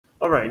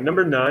All right,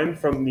 number 9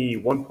 from the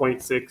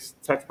 1.6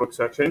 textbook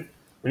section.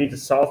 We need to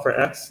solve for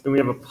x, and we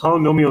have a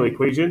polynomial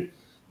equation.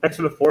 X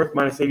to the fourth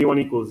minus 81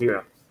 equals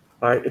 0.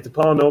 All right, it's a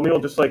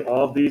polynomial just like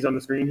all of these on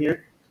the screen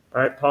here.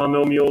 All right,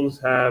 polynomials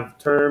have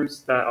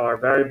terms that are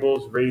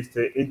variables raised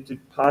to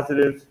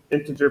positive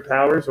integer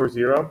powers or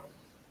 0,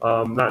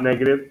 not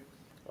negative.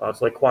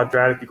 So like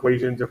quadratic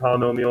equations or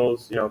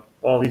polynomials,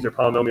 all these are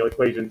polynomial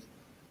equations.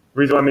 The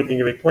reason why I'm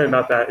making a big point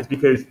about that is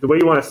because the way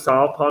you want to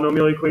solve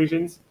polynomial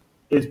equations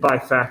is by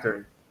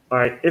factoring. All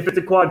right, if it's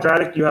a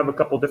quadratic, you have a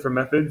couple different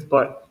methods,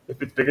 but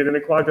if it's bigger than a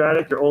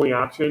quadratic, your only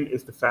option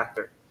is to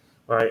factor,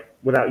 all right,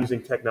 without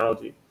using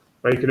technology.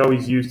 Right, you can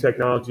always use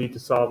technology to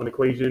solve an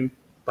equation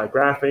by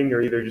graphing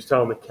or either just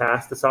tell them to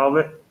cast to solve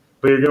it,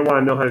 but you're going to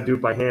want to know how to do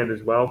it by hand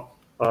as well.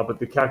 But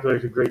the calculator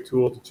is a great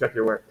tool to check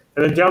your work.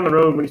 And then down the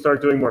road, when you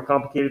start doing more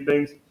complicated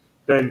things,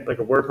 then like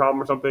a word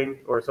problem or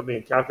something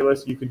in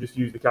calculus, you can just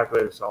use the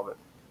calculator to solve it.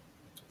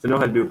 So know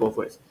how to do it both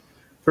ways.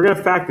 So we're going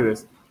to factor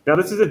this. Now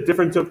this is a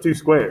difference of two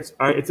squares.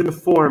 All right, it's in the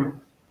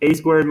form a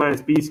squared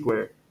minus b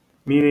squared,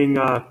 meaning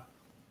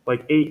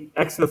like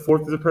 8x to the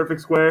fourth is a perfect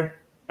square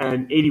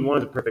and 81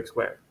 is a perfect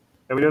square.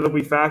 And we know that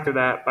we factor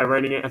that by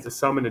writing it as a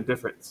sum and a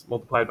difference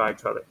multiplied by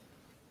each other.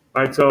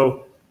 All right,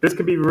 so this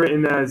could be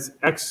written as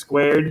x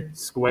squared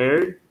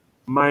squared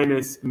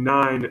minus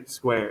 9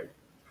 squared.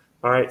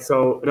 All right,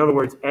 so in other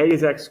words, a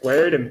is x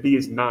squared and b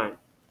is 9.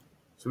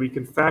 So we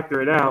can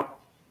factor it out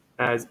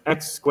as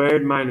x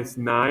squared minus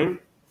 9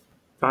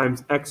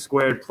 times x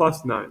squared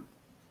plus 9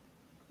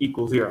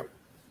 equals 0. All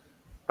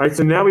right,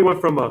 so now we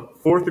went from a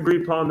fourth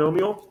degree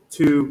polynomial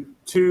to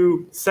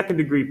two second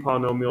degree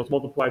polynomials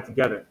multiplied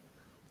together.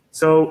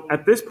 So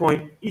at this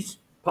point, each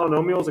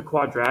polynomial is a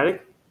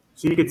quadratic,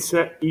 so you could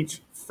set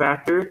each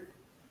factor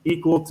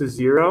equal to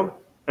 0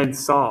 and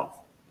solve.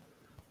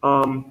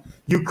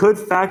 You could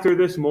factor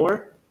this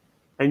more,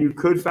 and you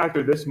could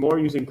factor this more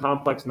using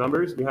complex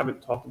numbers. We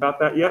haven't talked about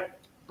that yet,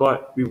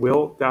 but we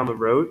will down the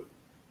road.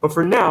 But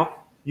for now,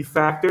 you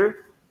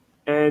factor,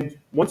 and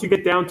once you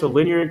get down to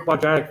linear and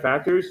quadratic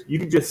factors, you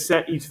can just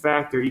set each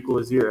factor equal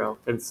to 0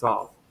 and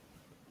solve.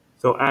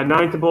 So add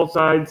 9 to both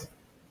sides,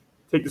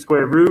 take the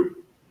square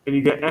root, and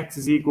you get x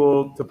is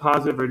equal to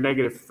positive or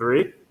negative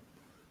 3.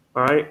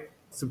 All right,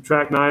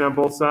 subtract 9 on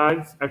both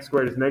sides. X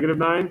squared is negative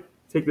 9.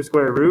 Take the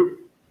square root,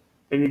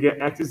 and you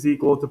get x is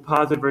equal to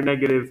positive or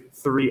negative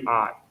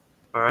 3i.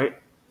 All right,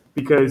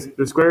 because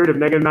the square root of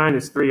negative 9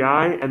 is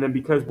 3i, and then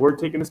because we're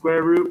taking the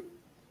square root,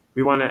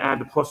 we want to add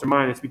the plus or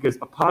minus because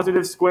a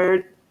positive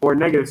squared or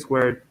negative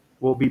squared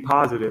will be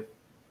positive.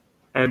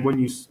 And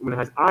when it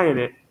has I in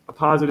it, a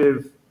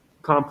positive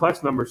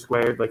complex number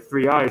squared, like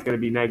 3i, is going to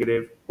be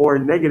negative, or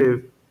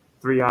negative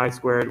 3i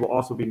squared will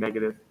also be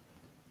negative.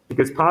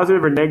 Because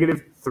positive or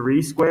negative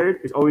 3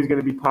 squared is always going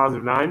to be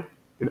positive 9,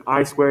 and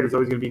I squared is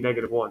always going to be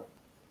negative 1.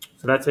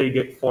 So that's how you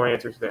get 4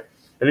 answers there.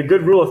 And a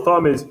good rule of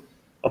thumb is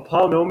a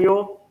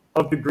polynomial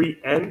of degree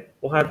n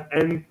will have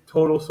n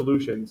total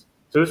solutions.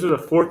 So this is a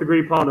fourth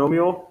degree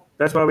polynomial.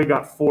 That's why we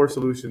got 4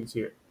 solutions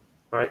here.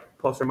 All right,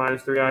 plus or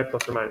minus 3i,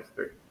 plus or minus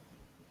 3.